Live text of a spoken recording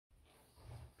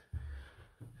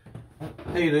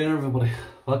How you doing, everybody?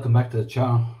 Welcome back to the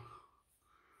channel.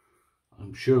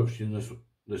 I'm sure I've seen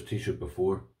this t-shirt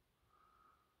before.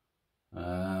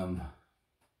 Right.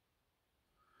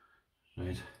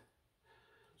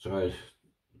 Sorry.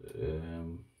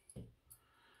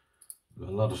 Got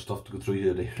a lot of stuff to go through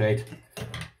here today. Right.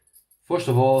 First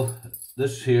of all,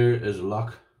 this here is a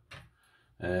lock.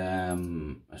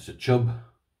 It's a Chubb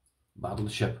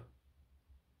battleship.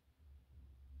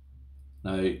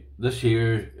 Now this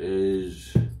here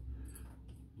is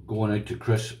going out to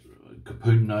Chris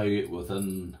Capoon now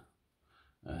within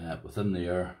the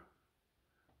air.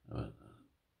 I'm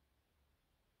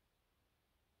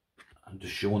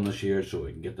just showing this here so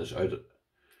I can get this out.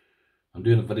 I'm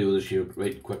doing a video this here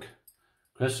right quick.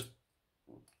 Chris,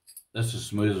 this is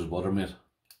smooth as butter, mate.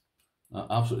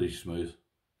 Absolutely smooth.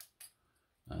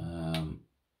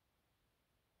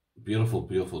 Beautiful,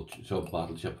 beautiful Chubb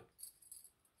battleship.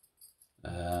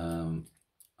 I'm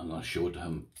going to show it to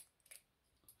him.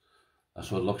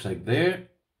 That's what it looks like there,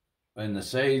 in the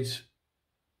sides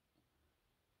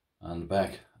and the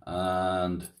back,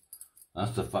 and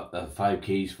that's the 5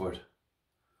 keys for it.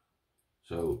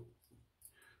 So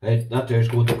right, that there's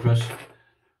going to Chris.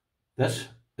 This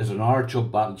is an R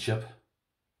Chubb battleship.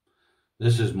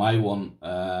 This is my one.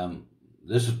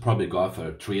 This is probably got for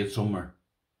a trade somewhere.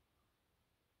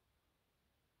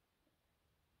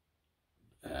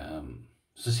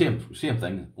 It's the same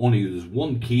thing, only there's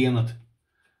 1 key in it,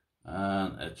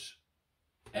 and it's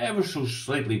ever so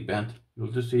slightly bent.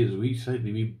 You'll just see it's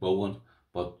slightly wee bowing,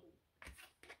 but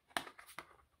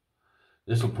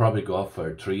this will probably go off for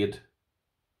a trade,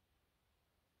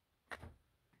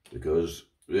 because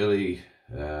really,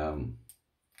 and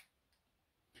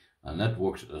that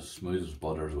works as smooth as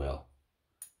butter as well,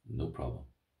 no problem.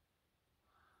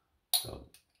 So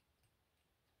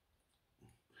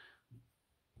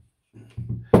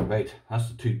right, that's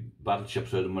the 2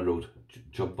 battleships out of my road,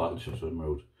 Chubb battleships out of my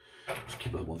road. Let's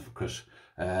keep that one for Chris.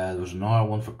 There was another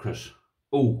one for Chris.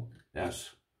 Oh,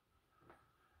 yes.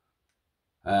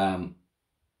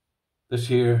 This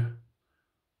here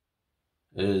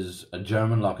is a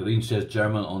German lock. It even says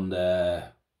German on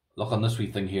the, look on this wee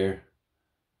thing here.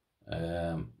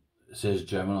 It says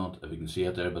German on it, if you can see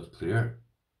it there a bit clear.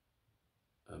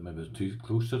 Maybe it's too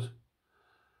close to it.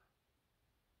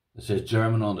 It says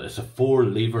German on it. It's a 4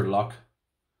 lever lock.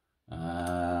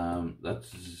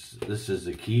 This is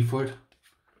the key for it.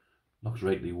 Looks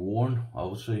rightly worn,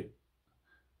 obviously.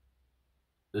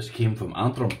 This came from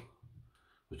Antrim,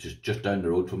 which is just down the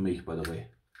road from me, by the way.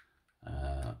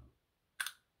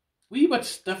 Wee bit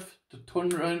stiff to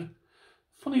turn around.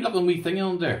 Funny looking wee thing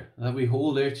on there. That wee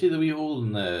hole there. See the wee hole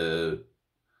in the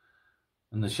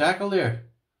shackle there.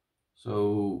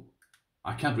 So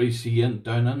I can't really see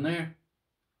down in there.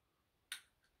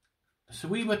 It's a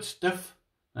wee bit stiff.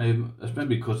 Now, it's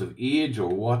maybe because of age or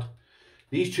what.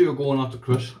 These 2 are going off to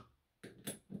Chris.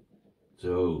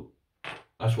 So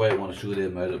that's why I want to show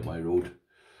them out at my road.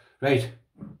 Right.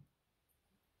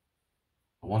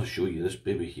 I want to show you this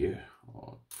baby here.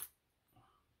 Oh.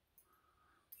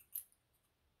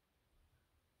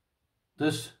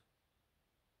 This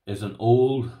is an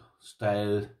old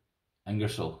style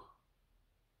Ingersoll.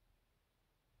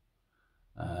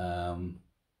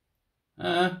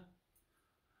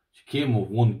 She came with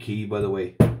 1 key, by the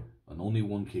way, and only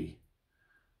 1 key.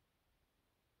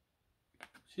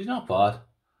 She's not bad.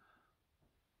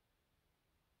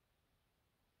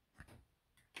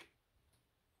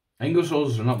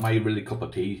 Ingersolls are not my really cup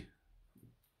of tea,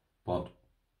 but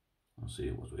I'll see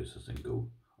what way does this thing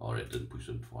go. Alright, didn't push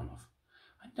it far enough.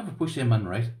 I never push them in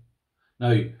right.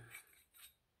 Now, it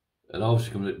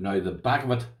obviously comes out. Now, the back of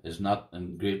it is not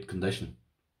in great condition.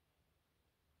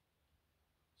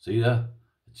 See that?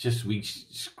 It's just wee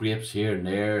scrapes here and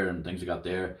there and things like that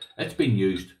there. It's been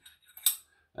used.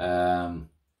 It's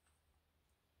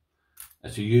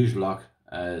a used lock.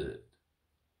 It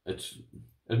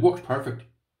works perfect.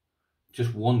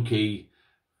 Just 1 key.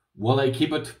 Will I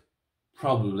keep it?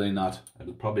 Probably not.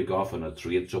 It'll probably go off in a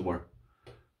trade somewhere.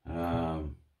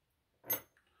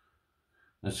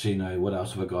 Let's see now, what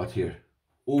else have I got here?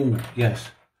 Oh,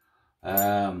 yes.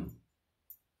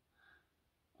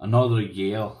 Another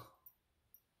Yale.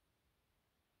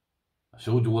 I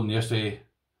showed you one yesterday.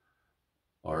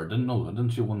 Or I didn't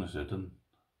show one yesterday, I didn't.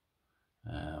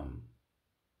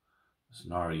 It's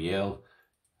an Yale.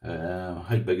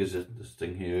 How big is it? This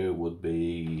thing here would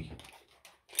be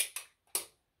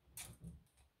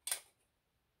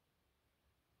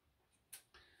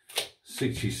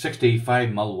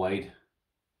 65mm wide.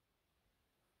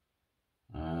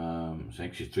 I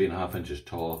think she's 3.5 inches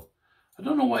tall. I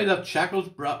don't know why that shackle's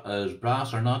is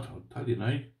brass or not. I'll tell you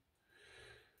now.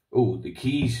 Oh, the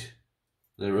keys,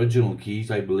 the original keys,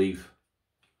 I believe,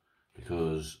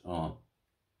 because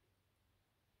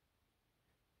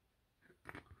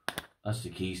that's the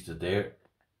keys to there,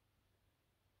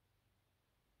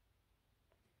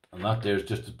 and that there's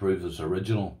just to prove it's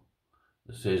original.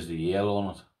 It says the Yale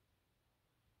on it.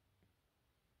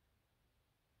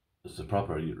 It's the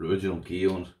proper original key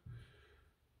on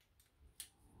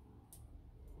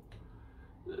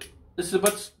it. This is a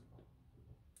bit,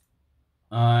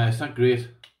 it's not great,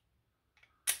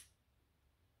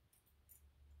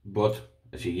 but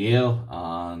it's a Yale,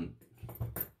 and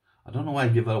I don't know why I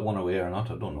give that one away or not.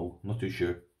 I don't know. I'm not too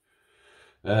sure.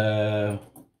 Let's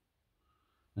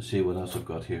see what else I've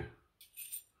got here.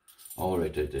 All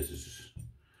right, this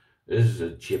is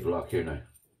a cheap lock here now.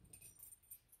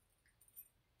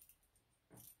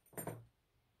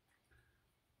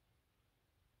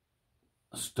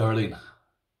 Sterling.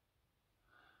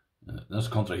 This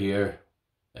country here,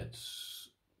 it's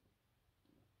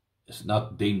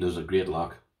not deemed as a great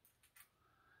lock.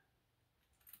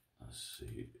 Let's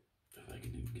see if I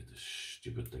can even get this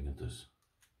stupid thing at this.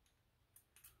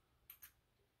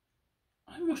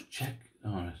 I must check.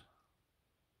 Alright.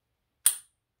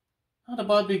 Not a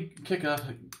bad big kick out.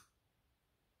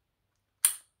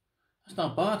 That's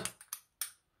not bad.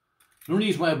 The only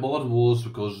reason why I bought it was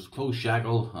because it's closed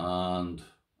shackle, and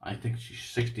I think she's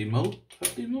 60 mil,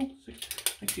 50 mil, 60,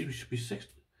 I think she should be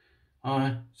 60.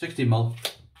 Alright, 60 mil.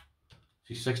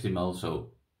 She's 60 mil, so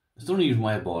it's the only reason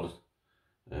why I bought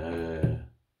it.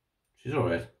 She's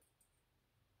alright.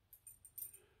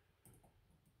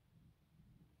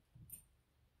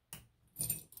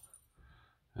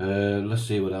 Let's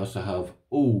see what else I have.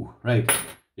 Oh, right.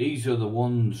 These are the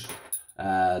ones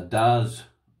Daz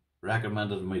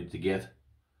recommended me to get.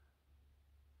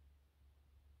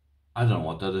 I don't know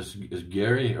what that is. Is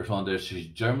Gary or something? She's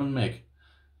German make.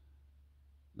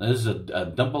 Now, this is a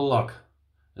dimple lock.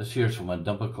 This here's from a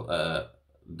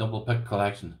dimple pick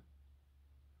collection.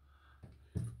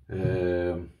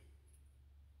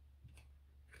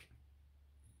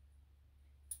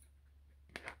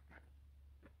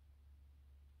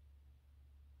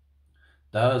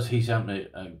 Daz, he sent me,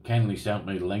 kindly sent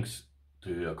me links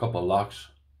to a couple of locks,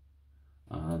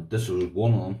 and this was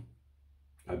one of them,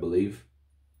 I believe.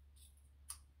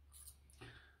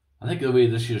 I think the way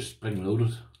this year's spring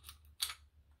loaded.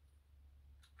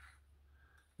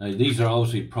 Now these are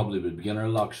obviously probably the beginner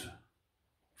locks,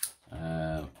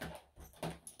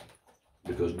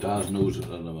 because Daz knows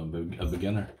that I'm a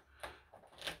beginner.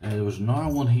 There was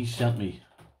another one he sent me,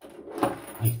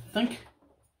 I think.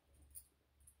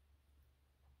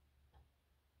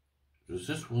 There's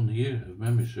this one here, if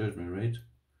memory serves me right.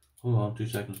 Hold on 2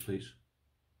 seconds, please.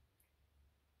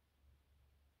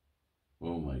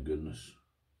 Oh my goodness.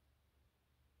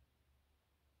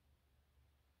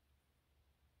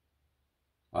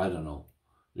 I don't know.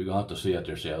 You're going to have to see it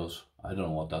yourselves. I don't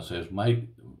know what that says. My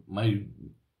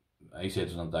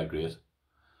eyesight's not that great.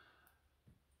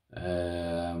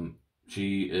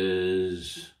 She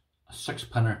is a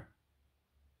 6-pinner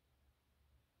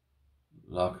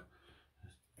lock.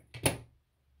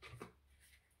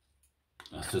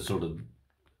 That's the sort of,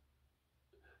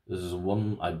 this is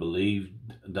one I believe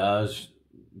Daz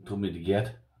told me to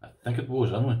get. I think it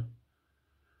was anyway.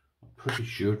 I'm pretty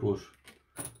sure it was.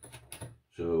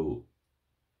 So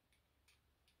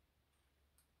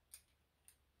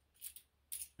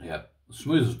yeah,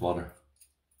 smooth as butter.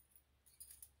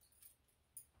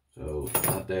 So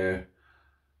that there,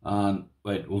 and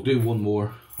wait, we'll do one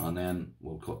more and then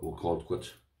we'll call it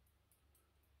quits,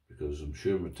 because I'm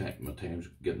sure my time's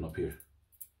getting up here.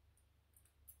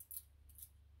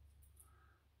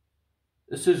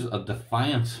 This is a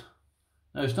Defiance.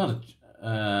 Now it's not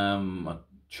a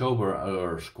Chubb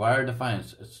or Squire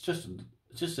Defiance. It's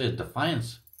just a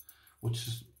Defiance, which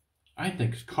is, I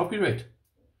think, is copyright.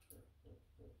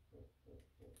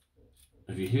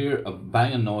 If you hear a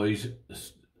banging noise,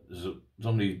 there's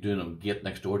somebody doing a gate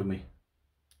next door to me.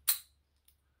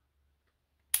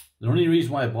 The only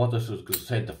reason why I bought this was because it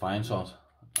said Defiance on it,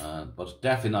 but it's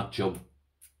definitely not Chubb.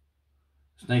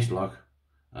 It's a nice lock.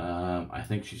 I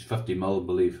think she's 50 mil, I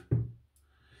believe,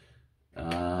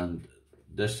 and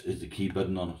this is the key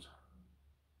button on it.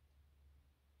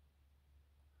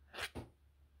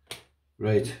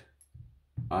 Right,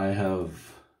 I have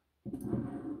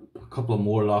a couple of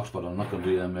more locks, but I'm not going to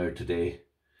do them there today.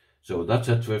 So that's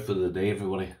it for the day,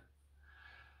 everybody.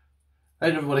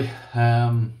 Right, everybody,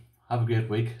 have a great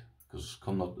week, because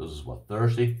coming up, this is what,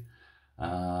 Thursday,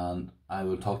 and I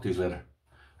will talk to you later.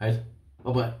 Right,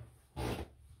 bye bye.